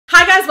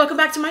Hi guys, welcome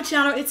back to my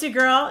channel. It's your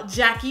girl,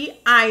 Jackie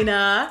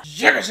Aina.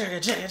 Alright,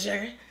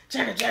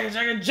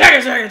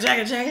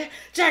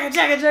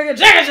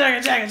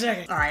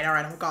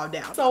 I'm gonna calm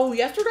down. So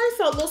yesterday,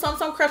 a little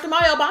something crept in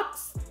my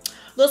mailbox.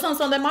 Little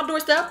something at my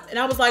doorstep, and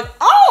I was like,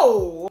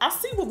 oh, I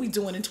see what we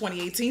doing in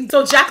 2018.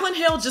 So Jaclyn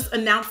Hill just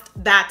announced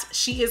that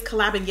she is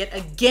collabing yet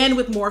again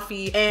with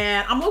Morphe,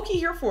 and I'm low-key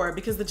here for it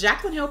because the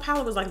Jaclyn Hill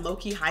palette was like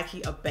low-key,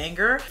 high-key a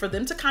banger. For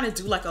them to kind of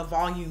do like a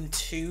volume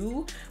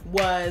 2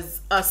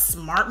 was a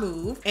smart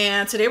move.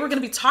 And today we're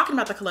gonna be talking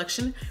about the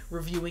collection,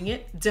 reviewing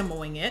it,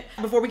 demoing it.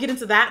 Before we get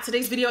into that,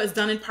 today's video is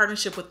done in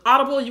partnership with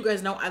Audible. You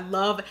guys know I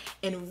love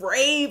and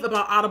rave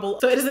about Audible.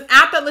 So it is an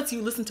app that lets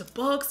you listen to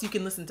books, you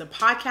can listen to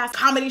podcasts,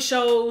 comedy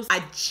shows.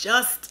 I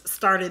just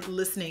started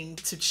listening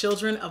to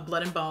Children of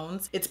Blood and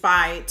Bones. It's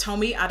by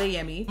Tomi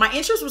Adeyemi. My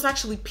interest was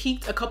actually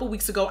piqued a couple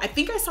weeks ago. I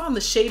think I saw in the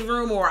Shade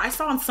Room or I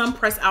saw on some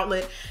press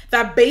outlet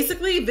that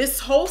basically this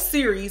whole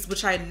series,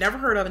 which I had never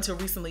heard of until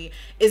recently,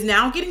 is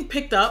now getting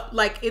picked up.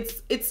 Like it's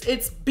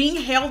being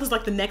hailed as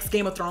like the next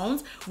Game of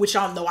Thrones, which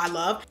y'all know I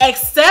love,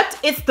 except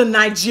it's the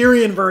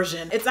Nigerian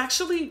version. It's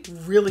actually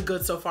really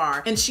good so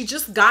far. And she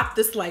just got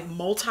this like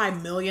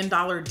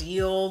multi-million-dollar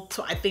deal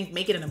to, I think,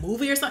 make it in a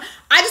movie or something.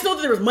 I just know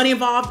that there was money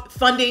involved,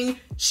 funding.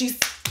 She's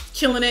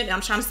killing it, and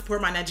I'm trying to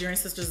support my Nigerian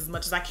sisters as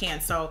much as I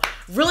can. So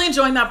really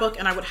enjoying that book,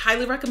 and I would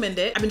highly recommend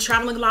it. I've been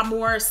traveling a lot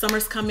more,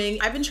 summer's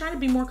coming. I've been trying to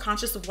be more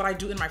conscious of what I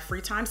do in my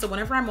free time. So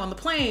whenever I'm on the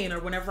plane or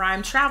whenever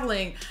I'm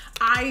traveling,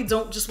 I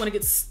don't just want to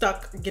get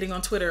stuck getting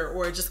on Twitter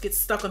or just get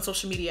stuck on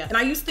social media. And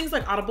I use things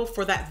like Audible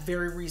for that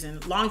very reason.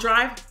 Long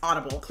drive,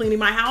 Audible. Cleaning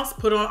my house,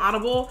 put it on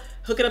Audible,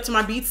 hook it up to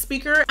my Beats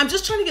speaker. I'm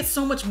just trying to get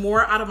so much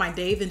more out of my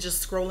day than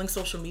just scrolling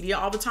social media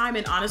all the time.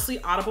 And honestly,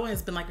 Audible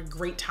has been like a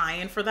great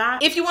tie-in for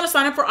that. If you want to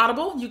sign up for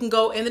Audible, you can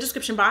go in the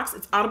description box.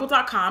 It's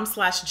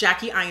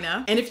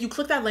audible.com/JackieAina. And if you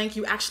click that link,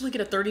 you actually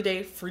get a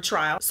 30-day free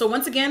trial. So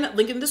once again,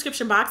 link in the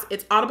description box.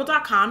 It's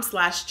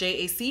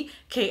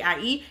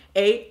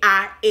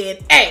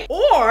audible.com/JackieAina.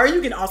 Or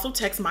you can also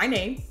text my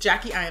name,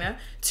 Jackie Aina,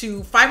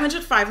 to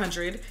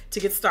 500-500 to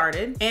get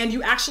started. And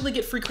you actually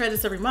get free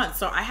credits every month.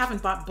 So I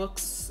haven't bought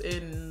books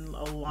in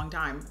a long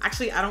time.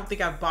 Actually, I don't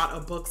think I've bought a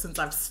book since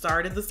I've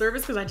started the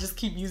service because I just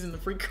keep using the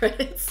free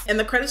credits. And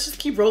the credits just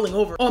keep rolling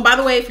over. Oh, and by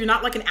the way, if you're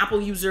not like an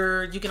Apple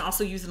user, you can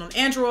also use it on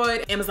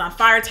Android, Amazon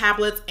Fire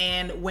tablets,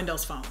 and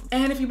Windows Phone.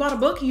 And if you bought a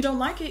book and you don't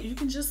like it, you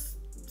can just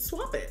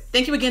swap it.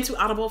 Thank you again to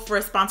Audible for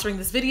sponsoring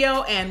this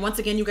video. And once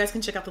again, you guys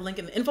can check out the link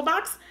in the info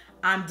box.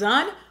 I'm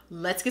done.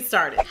 Let's get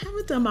started. I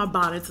haven't done my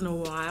bonnets in a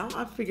while.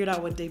 I figured I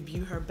would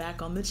debut her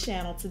back on the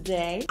channel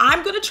today.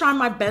 I'm gonna try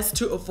my best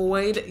to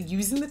avoid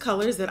using the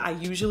colors that I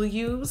usually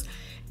use.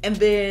 And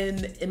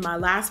then in my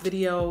last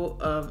video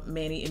of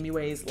Manny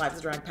MUA's Life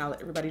is Drag palette,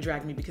 everybody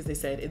dragged me because they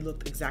said it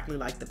looked exactly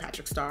like the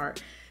Patrick Star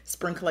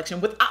spring collection,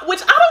 which I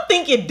don't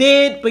think it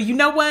did, but you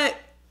know what?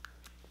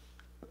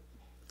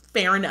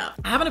 Fair enough.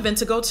 I have an event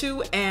to go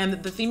to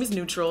and the theme is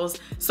neutrals.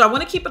 So I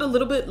wanna keep it a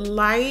little bit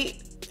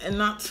light and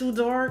not too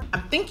dark.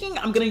 I'm thinking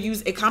I'm gonna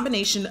use a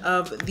combination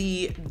of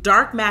the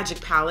Dark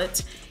Magic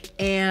palette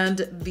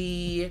and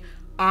the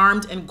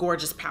Armed and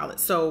Gorgeous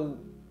palette. So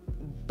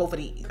both of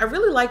these. I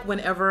really like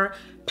whenever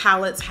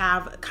palettes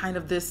have kind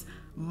of this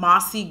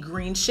mossy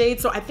green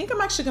shade. So I think I'm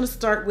actually gonna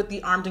start with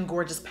the Armed and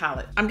Gorgeous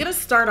palette. I'm gonna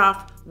start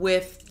off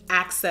with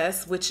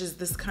Access, which is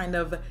this kind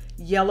of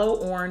yellow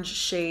orange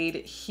shade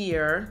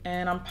here.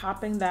 And I'm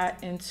popping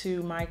that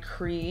into my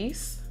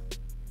crease.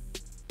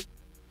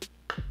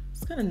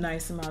 It's got a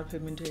nice amount of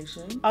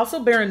pigmentation. Also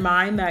bear in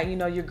mind that, you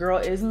know, your girl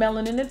is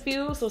melanin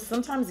infused, so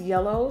sometimes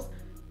yellows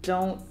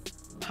don't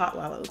pop.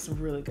 Wow, that looks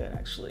really good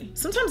actually.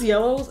 Sometimes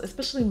yellows,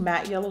 especially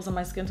matte yellows on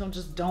my skin tone,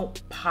 just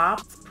don't pop.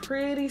 It's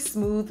pretty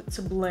smooth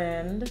to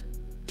blend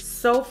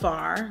so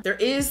far. There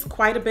is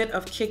quite a bit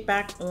of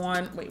kickback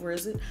on, wait, where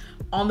is it?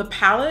 On the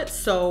palette,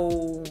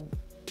 so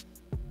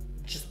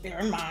just bear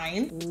in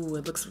mind. Ooh,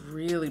 it looks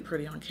really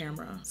pretty on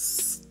camera.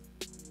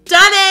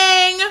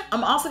 Stunning!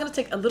 I'm also gonna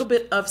take a little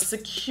bit of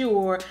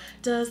Secure.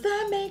 Does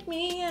that make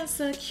me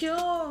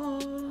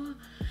insecure?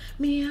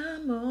 Mi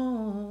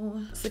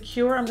amor.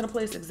 Secure, I'm gonna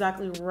place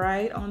exactly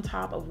right on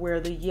top of where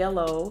the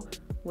yellow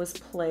was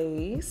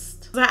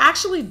placed. I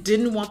actually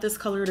didn't want this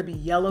color to be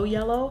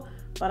yellow,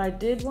 but I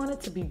did want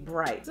it to be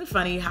bright. Isn't it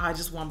funny how I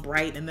just want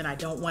bright and then I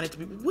don't want it to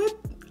be, what?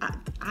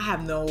 I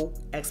have no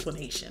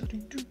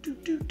explanation.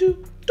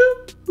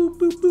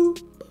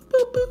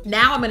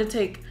 Now I'm gonna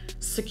take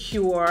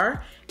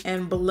Secure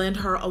and blend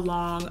her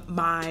along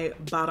my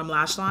bottom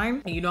lash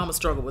line. And you know I'm gonna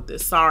struggle with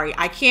this. Sorry,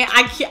 I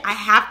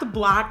have to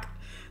block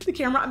the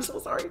camera. I'm so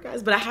sorry, you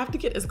guys, but I have to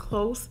get as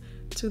close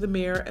to the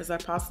mirror as I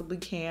possibly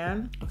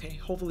can. Okay,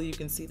 hopefully you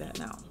can see that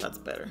now. That's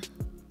better.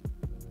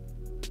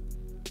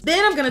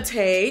 Then I'm gonna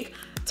take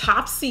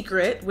Top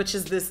Secret, which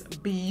is this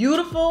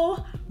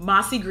beautiful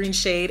mossy green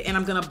shade, and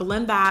I'm gonna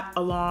blend that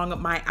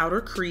along my outer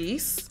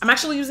crease. I'm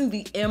actually using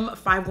the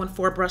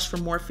M514 brush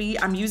from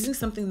Morphe. I'm using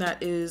something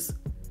that is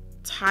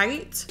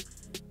tight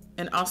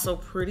and also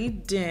pretty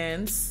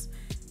dense.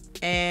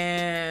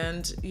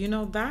 And you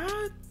know,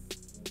 that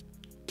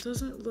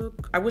doesn't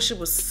look, I wish it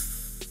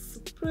was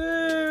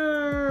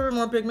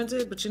more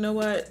pigmented, but you know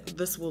what?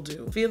 This will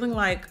do. Feeling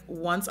like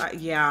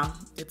yeah,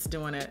 it's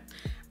doing it.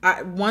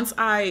 Once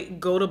I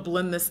go to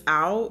blend this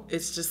out,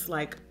 it's just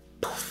like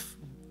poof,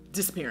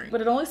 disappearing.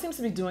 But it only seems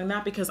to be doing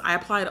that because I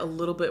applied a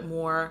little bit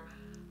more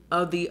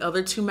of the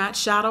other two matte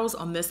shadows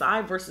on this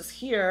eye versus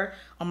here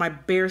on my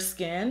bare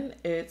skin.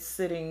 It's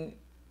sitting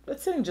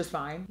just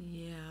fine.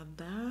 Yeah,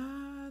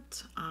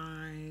 that's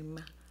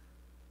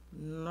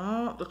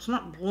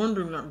not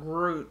blending that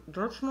great.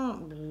 That's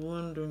not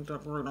blending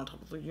that great on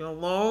top of the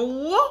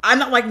yellow. I'm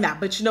not liking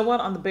that, but you know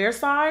what? On the bare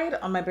side,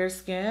 on my bare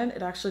skin,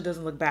 it actually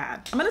doesn't look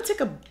bad. I'm gonna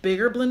take a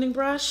bigger blending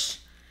brush,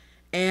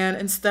 and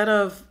instead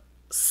of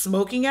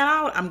smoking it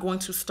out, I'm going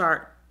to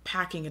start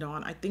packing it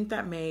on. I think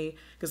that may,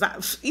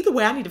 either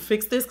way, I need to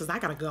fix this because I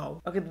gotta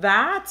go. Okay,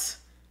 that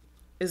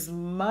is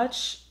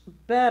much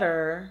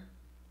better.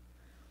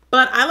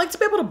 But I like to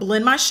be able to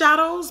blend my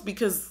shadows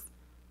because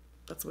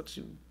that's what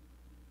you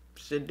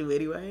should do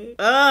anyway.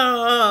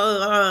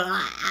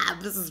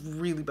 This is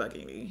really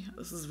bugging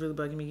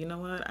me. You know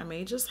what? I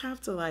may just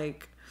have to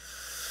like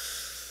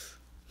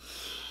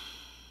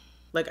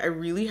I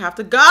really have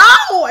to go.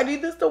 I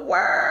need this to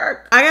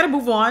work. I gotta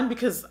move on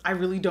because I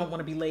really don't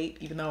want to be late,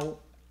 even though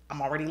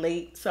I'm already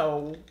late.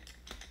 So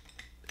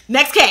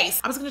next case.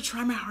 I was gonna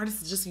try my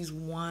hardest to just use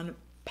one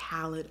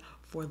palette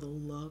for the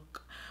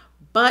look,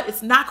 but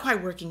it's not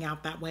quite working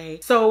out that way.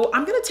 So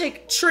I'm gonna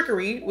take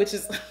HEEEERE, which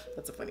is,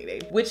 that's a funny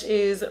name, which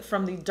is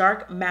from the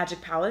Dark Magic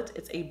palette.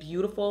 It's a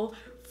beautiful,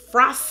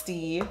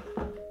 frosty,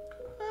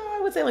 I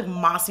would say like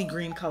mossy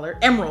green color.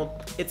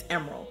 Emerald, it's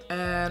emerald.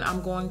 And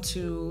I'm going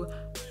to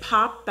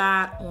pop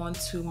that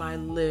onto my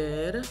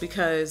lid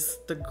because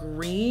the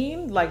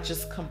green, like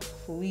just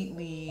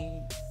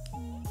completely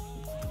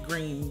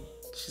green,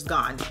 she's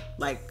gone.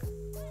 Like,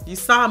 you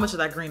saw how much of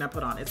that green I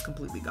put on. It's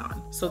completely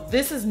gone. So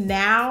this is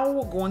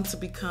now going to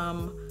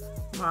become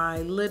my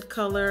lid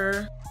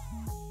color.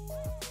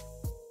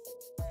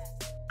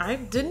 I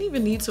didn't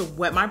even need to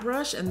wet my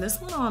brush, and this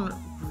went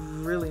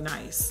on really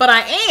nice. But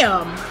I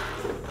am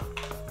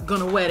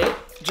gonna wet it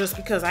just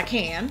because I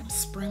can.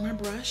 Spray my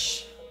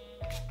brush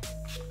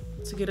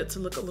to get it to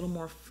look a little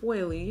more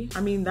foily.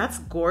 I mean, that's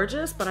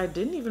gorgeous, but I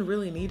didn't even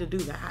really need to do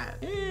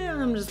that.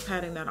 And I'm just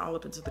patting that all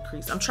up into the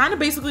crease. I'm trying to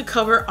basically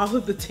cover all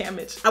of the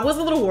damage. I was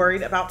a little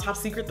worried about Top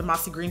Secret, the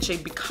mossy green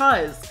shade,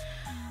 because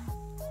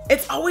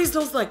it's always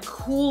those like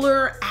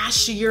cooler,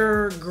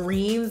 ashier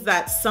greens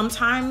that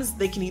sometimes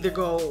they can either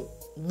go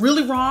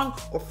really wrong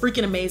or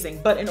freaking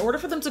amazing. But in order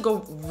for them to go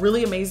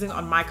really amazing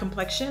on my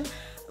complexion,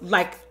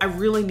 like I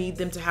really need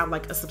them to have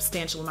like a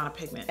substantial amount of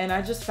pigment. And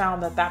I just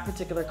found that that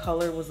particular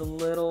color was a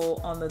little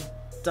on the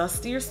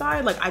dustier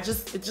side. Like it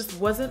just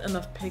wasn't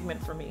enough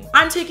pigment for me.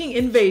 I'm taking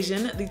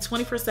Invasion, the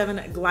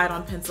 24/7 Glide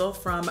On Pencil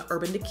from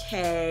Urban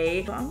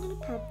Decay. So I'm gonna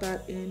pop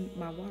that in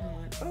my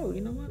waterline. Oh,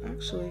 you know what?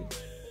 Actually,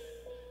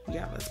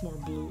 yeah, that's more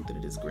blue than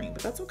it is green,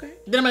 but that's okay.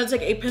 Then I'm gonna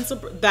take a pencil,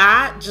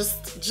 that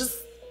just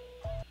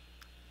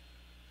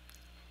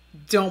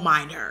don't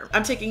mind her.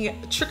 I'm taking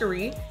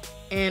HEEEERE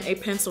and a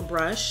pencil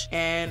brush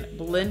and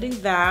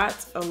blending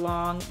that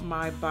along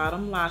my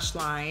bottom lash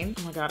line.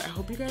 Oh my God, I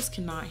hope you guys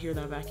cannot hear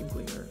that vacuum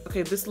cleaner.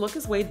 Okay, this look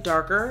is way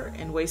darker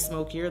and way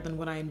smokier than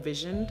what I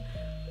envisioned.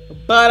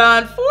 But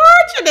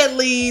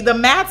unfortunately, the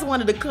mattes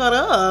wanted to cut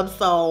up,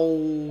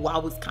 so I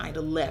was kind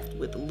of left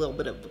with a little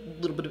bit of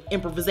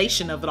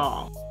improvisation of it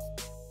all.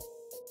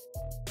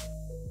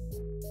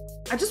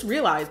 I just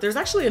realized there's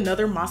actually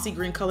another mossy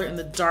green color in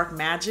the Dark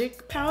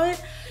Magic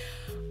palette.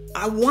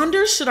 I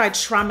wonder, should I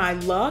try my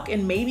luck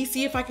and maybe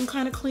see if I can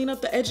kind of clean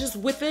up the edges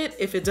with it?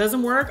 If it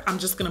doesn't work, I'm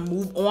just gonna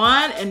move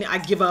on and I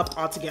give up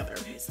altogether.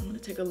 Okay, so I'm gonna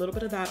take a little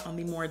bit of that on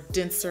the more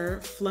denser,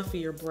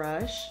 fluffier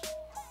brush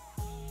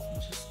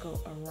and just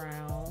go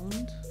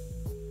around.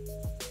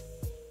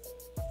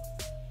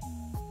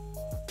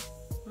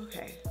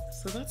 Okay,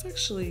 so that's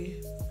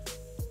actually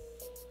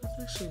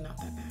not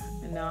that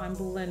bad. And now I'm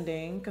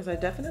blending because I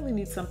definitely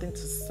need something to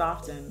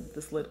soften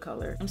this lid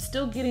color. I'm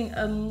still getting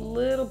a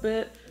little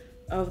bit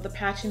of the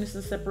patchiness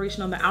and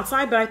separation on the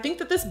outside, but I think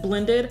that this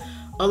blended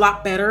a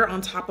lot better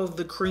on top of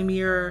the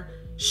creamier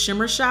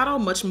shimmer shadow,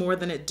 much more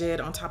than it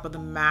did on top of the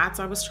mattes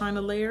I was trying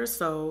to layer.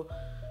 So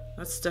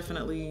that's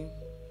definitely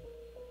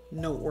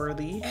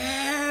noteworthy.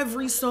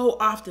 Every so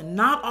often,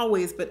 not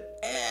always, but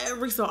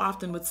every so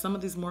often with some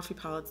of these Morphe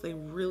palettes, they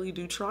really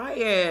do try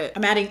it.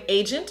 I'm adding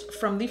Agent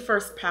from the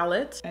first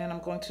palette, and I'm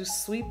going to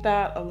sweep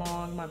that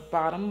along my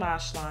bottom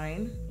lash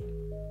line.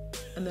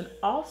 And then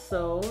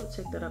also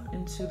take that up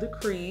into the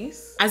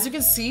crease. As you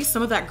can see,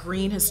 some of that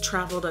green has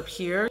traveled up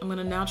here. I'm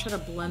gonna now try to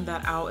blend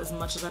that out as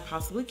much as I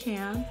possibly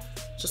can,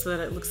 just so that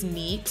it looks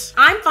neat.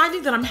 I'm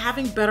finding that I'm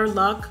having better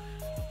luck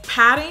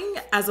patting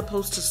as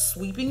opposed to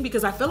sweeping,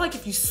 because I feel like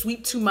if you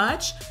sweep too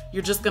much,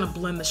 you're just gonna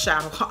blend the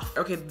shadow off.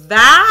 Okay,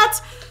 that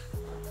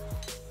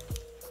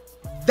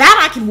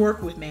I can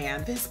work with,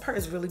 man. This part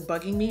is really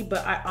bugging me,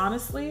 but I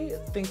honestly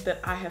think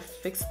that I have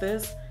fixed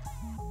this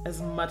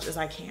as much as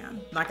I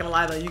can. Not gonna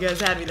lie though, you guys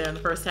had me there in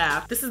the first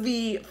half. This is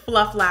the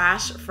Fluff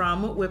Lash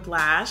from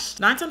Whiplash.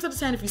 9 times out of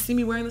 10, if you see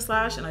me wearing this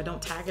lash and I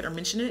don't tag it or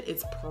mention it,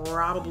 it's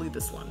probably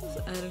this one.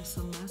 So adding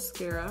some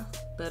mascara,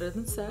 Better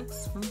Than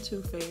Sex from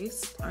Too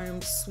Faced. I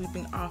am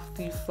sweeping off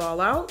the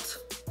fallout.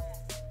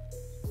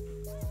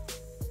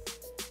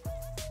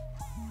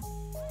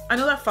 I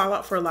know that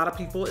fallout for a lot of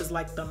people is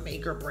like the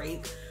make or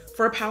break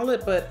for a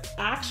palette, but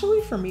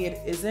actually for me it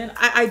isn't.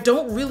 I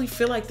don't really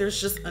feel like there's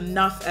just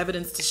enough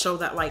evidence to show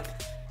that like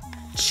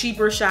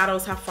cheaper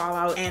shadows have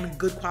fallout and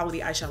good quality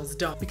eyeshadows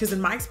don't. Because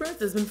in my experience,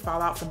 there's been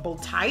fallout from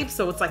both types,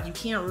 so it's like you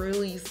can't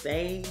really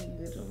say,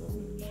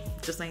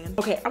 just saying.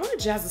 Okay, I wanna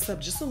jazz this up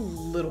just a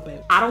little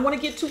bit. I don't wanna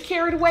get too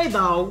carried away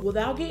though.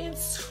 Without getting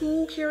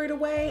too carried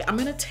away, I'm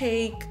gonna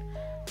take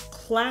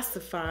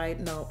Classified,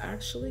 no,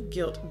 actually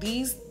Guilt.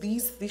 These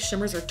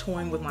shimmers are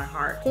toying with my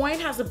heart. Coin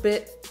has a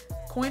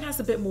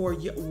bit more,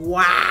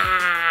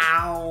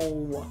 wow.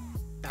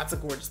 That's a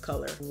gorgeous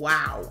color.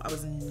 Wow, I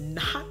was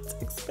not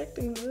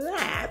expecting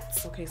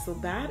that. Okay, so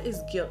that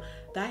is Guilt.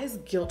 That is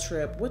Guilt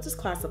Trip. What does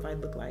Classified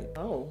look like?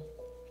 Oh,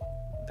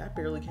 that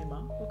barely came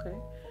off, okay.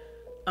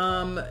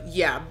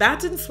 Yeah, that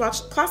didn't swatch,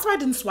 Classified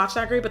didn't swatch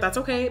that great, but that's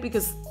okay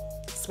because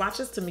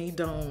swatches to me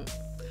don't,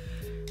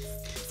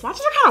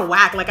 swatches are kind of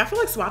whack. Like I feel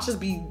like swatches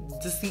be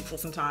deceitful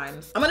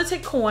sometimes. I'm gonna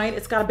take Coin.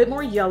 It's got a bit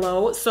more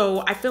yellow,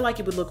 so I feel like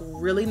it would look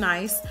really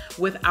nice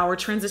with our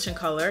transition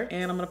color.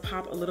 And I'm gonna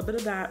pop a little bit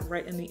of that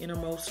right in the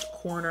innermost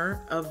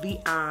corner of the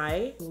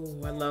eye.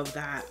 Ooh, I love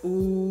that.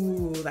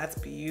 Ooh, that's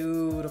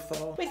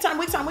beautiful. Wait time,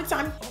 wait time, wait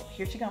time. Oh,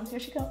 here she comes, here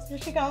she comes, here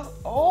she comes.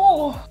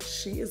 Oh,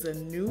 she is a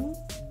new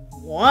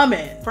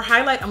woman. For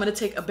highlight, I'm gonna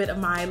take a bit of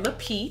my La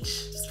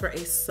Peach just for a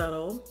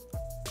subtle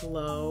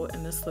glow.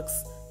 And this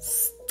looks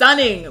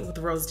stunning with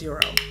Rose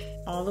Dioro.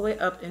 All the way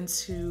up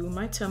into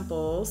my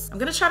temples. I'm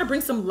gonna try to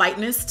bring some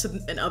lightness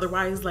to an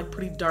otherwise like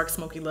pretty dark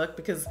smoky look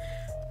because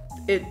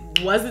it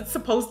wasn't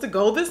supposed to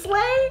go this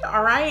way,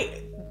 all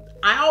right?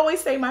 I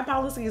always say my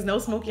policy is no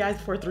smoky eyes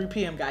before 3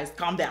 p.m. guys,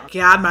 calm down.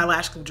 God, my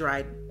lash glue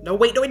dried. No,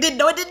 wait, no it didn't,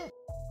 no it didn't.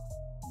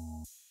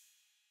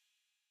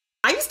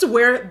 I used to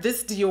wear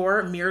this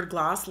Dior mirrored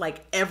gloss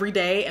like every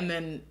day and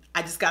then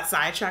I just got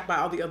sidetracked by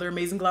all the other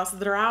amazing glosses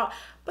that are out.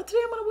 But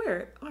today I'm gonna wear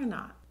it, why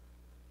not?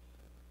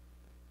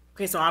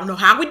 Okay, so I don't know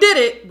how we did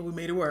it, but we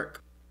made it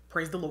work.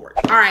 Praise the Lord.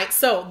 All right,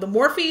 so the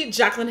Morphe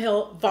Jaclyn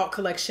Hill Vault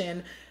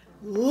Collection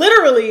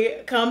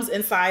literally comes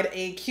inside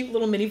a cute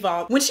little mini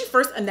vault. When she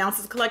first announced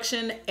this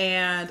collection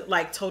and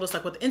like told us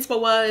like what the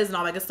inspo was and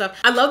all that good stuff,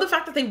 I love the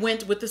fact that they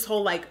went with this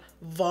whole like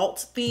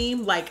vault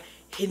theme, like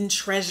hidden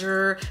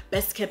treasure,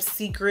 best kept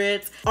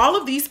secrets. All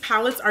of these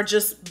palettes are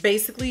just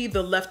basically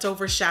the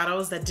leftover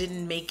shadows that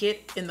didn't make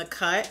it in the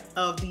cut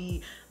of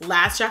the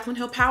last Jaclyn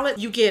Hill palette.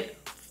 You get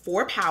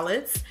 4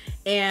 palettes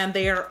and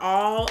they are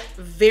all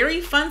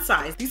very fun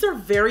size. These are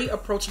very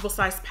approachable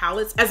size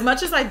palettes. As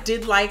much as I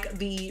did like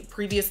the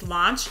previous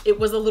launch, it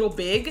was a little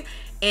big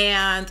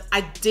and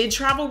I did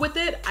travel with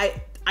it.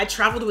 I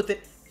traveled with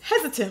it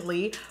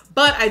hesitantly,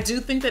 but I do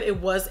think that it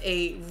was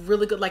a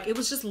really good, like it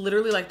was just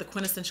literally like the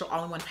quintessential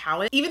all-in-one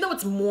palette. Even though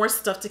it's more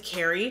stuff to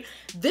carry,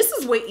 this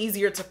is way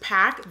easier to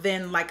pack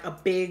than like a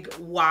big,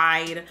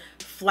 wide,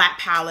 flat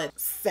palette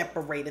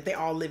separated. They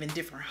all live in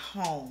different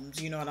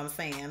homes, you know what I'm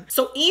saying?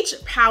 So each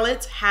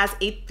palette has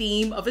a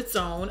theme of its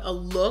own, a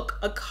look,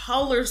 a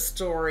color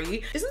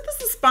story. Isn't this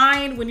the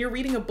spine? When you're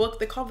reading a book,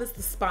 they call this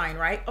the spine,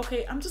 right?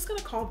 Okay, I'm just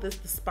gonna call this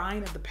the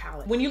spine of the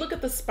palette. When you look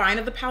at the spine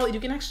of the palette,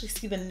 you can actually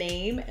see the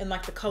name and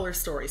like the color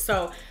story.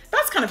 So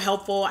that's kind of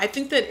helpful. I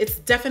think that it's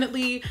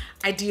definitely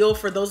ideal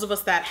for those of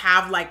us that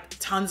have like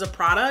tons of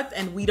product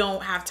and we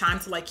don't have time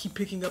to like keep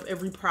picking up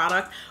every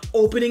product,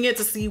 opening it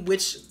to see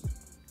which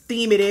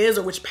theme it is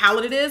or which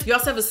palette it is. You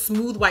also have a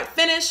smooth white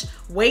finish,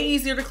 way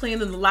easier to clean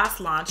than the last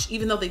launch,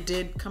 even though they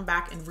did come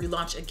back and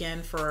relaunch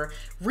again for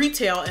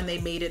retail and they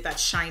made it that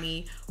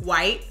shiny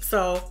white.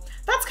 So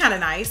that's kind of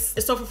nice.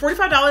 So for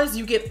 $45,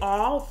 you get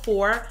all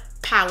 4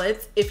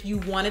 palettes. If you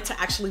wanted to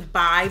actually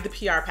buy the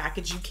PR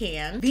package, you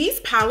can. These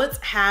palettes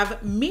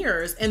have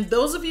mirrors, and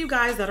those of you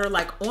guys that are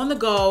like on the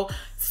go,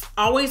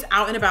 always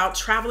out and about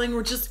traveling,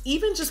 or just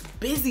even just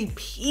busy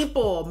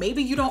people,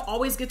 maybe you don't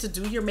always get to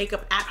do your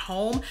makeup at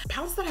home,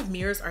 palettes that have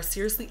mirrors are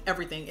seriously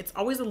everything. It's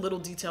always the little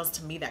details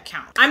to me that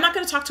count. I'm not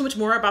going to talk too much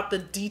more about the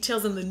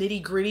details and the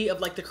nitty gritty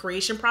of like the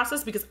creation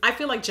process because I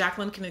feel like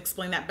Jaclyn can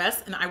explain that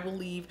best, and I will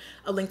leave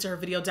a link to her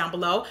video down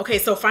below. Okay,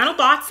 so final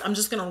thoughts. I'm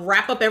just going to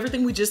wrap up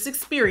everything we just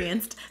experienced,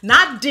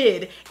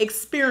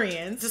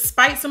 experience,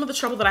 despite some of the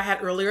trouble that I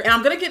had earlier, and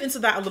I'm going to get into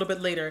that a little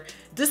bit later.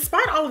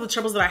 Despite all of the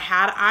troubles that I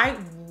had, I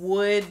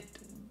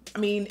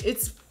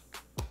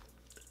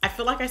feel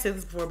feel like I said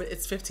this before, but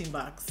it's 15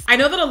 bucks. I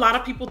know that a lot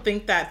of people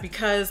think that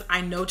because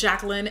I know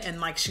Jaclyn and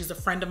like she's a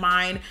friend of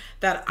mine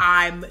that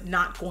I'm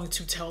not going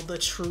to tell the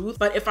truth.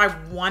 But if I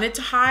wanted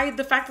to hide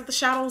the fact that the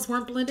shadows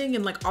weren't blending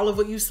and like all of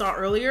what you saw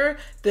earlier,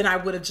 then I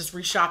would have just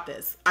reshot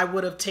this. I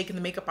would have taken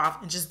the makeup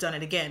off and just done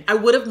it again. I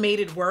would have made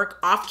it work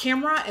off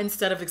camera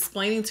instead of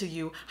explaining to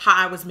you how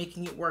I was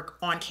making it work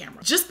on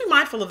camera. Just be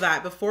mindful of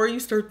that before you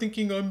start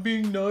thinking I'm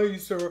being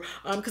nice, or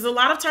because a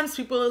lot of times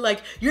people are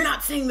like, you're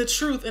not saying the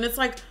truth. And it's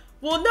like,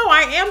 well, no,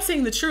 I am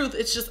saying the truth.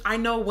 It's just I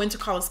know when to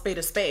call a spade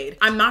a spade.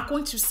 I'm not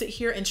going to sit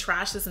here and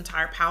trash this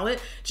entire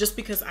palette just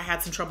because I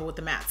had some trouble with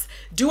the mattes.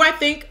 Do I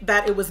think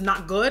that it was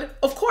not good?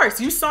 Of course,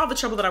 you saw the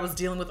trouble that I was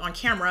dealing with on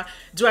camera.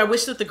 Do I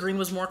wish that the green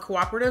was more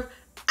cooperative?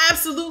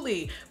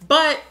 Absolutely.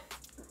 But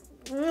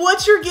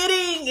what you're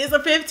getting is a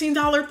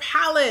 $15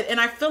 palette.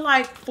 And I feel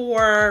like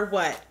for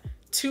what?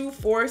 2,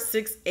 4,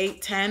 6,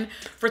 8, 10.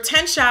 For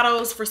 10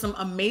 shadows, for some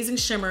amazing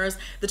shimmers,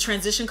 the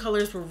transition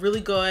colors were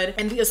really good,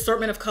 and the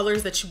assortment of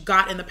colors that you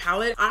got in the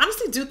palette, I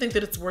honestly do think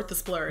that it's worth the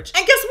splurge.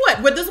 And guess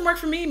what? What doesn't work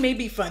for me may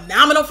be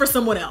phenomenal for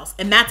someone else,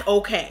 and that's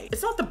okay.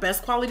 It's not the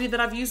best quality that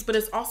I've used, but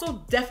it's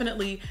also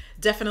definitely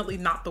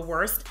not the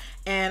worst.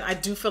 And I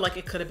do feel like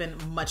it could have been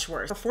much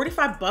worse. For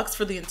 45 bucks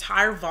for the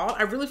entire vault,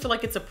 I really feel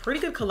like it's a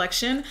pretty good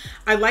collection.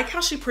 I like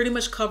how she pretty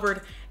much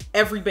covered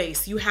every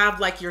base. You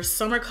have like your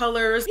summer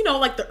colors, you know,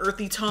 like the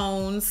earthy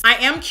tones. I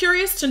am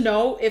curious to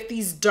know if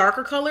these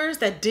darker colors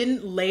that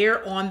didn't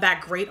layer on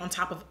that great on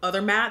top of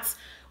other mattes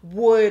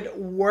would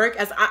work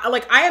as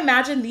I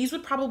imagine these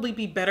would probably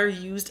be better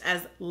used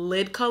as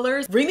lid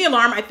colors. Ring the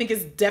Alarm, I think,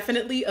 is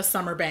definitely a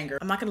summer banger.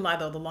 I'm not gonna lie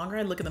though, the longer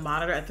I look in the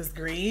monitor at this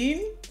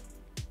green,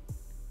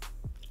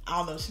 I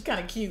don't know, she's kind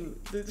of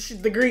cute.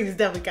 The green is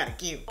definitely kind of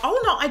cute. All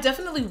in all, I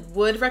definitely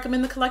would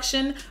recommend the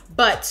collection,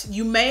 but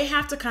you may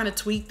have to kind of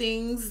tweak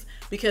things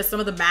because some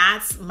of the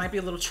mattes might be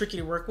a little tricky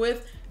to work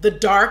with. The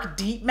dark,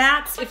 deep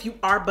mattes, if you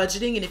are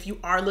budgeting and if you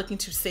are looking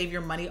to save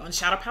your money on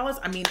shadow palettes,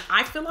 I mean,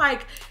 I feel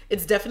like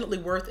it's definitely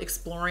worth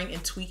exploring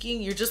and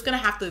tweaking. You're just gonna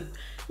have to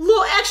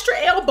little extra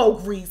elbow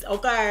grease,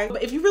 okay?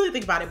 But if you really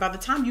think about it, by the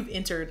time you've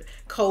entered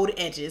code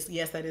edges,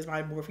 yes, that is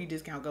my Morphe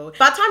discount code.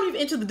 By the time you've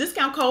entered the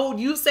discount code,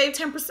 you've saved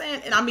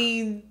 10%. And I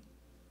mean,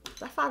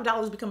 that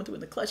 $5 be coming through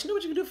in the clutch. You know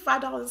what you can do for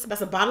 $5?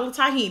 That's a bottle of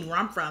tahini where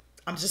I'm from.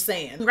 I'm just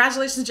saying.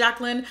 Congratulations,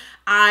 Jaclyn.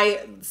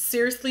 I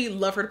seriously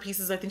love her to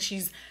pieces. I think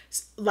she's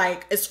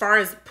like, as far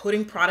as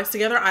putting products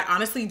together, I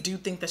honestly do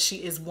think that she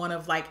is one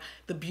of like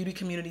the beauty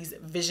community's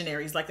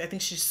visionaries. Like, I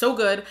think she's so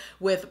good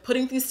with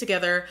putting things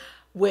together,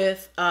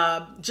 with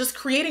just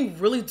creating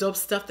really dope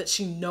stuff that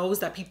she knows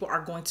that people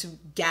are going to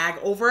gag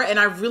over. And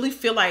I really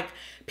feel like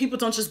people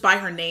don't just buy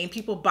her name,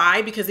 people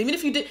buy because even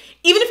if you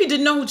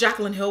didn't know who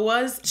Jaclyn Hill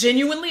was,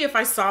 genuinely, if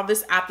I saw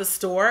this at the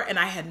store and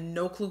I had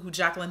no clue who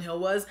Jaclyn Hill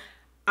was,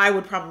 I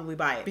would probably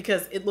buy it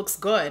because it looks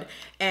good.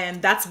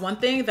 And that's one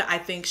thing that I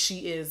think she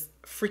is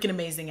freaking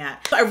amazing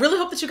at. So I really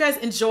hope that you guys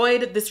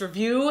enjoyed this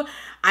review.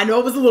 I know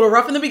it was a little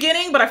rough in the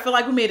beginning, but I feel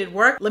like we made it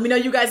work. Let me know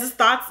you guys'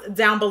 thoughts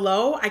down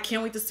below. I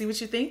can't wait to see what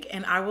you think,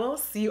 and I will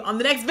see you on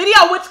the next video,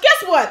 which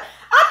guess what?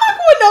 I'm not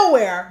going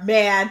nowhere,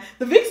 man.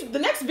 The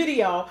next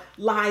video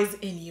lies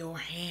in your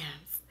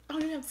hands. I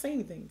don't even have to say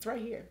anything. It's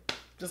right here.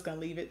 Just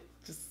gonna leave it.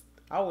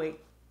 I'll wait.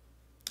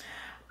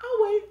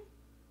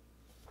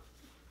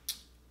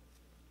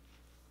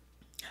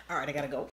 All right, I gotta go.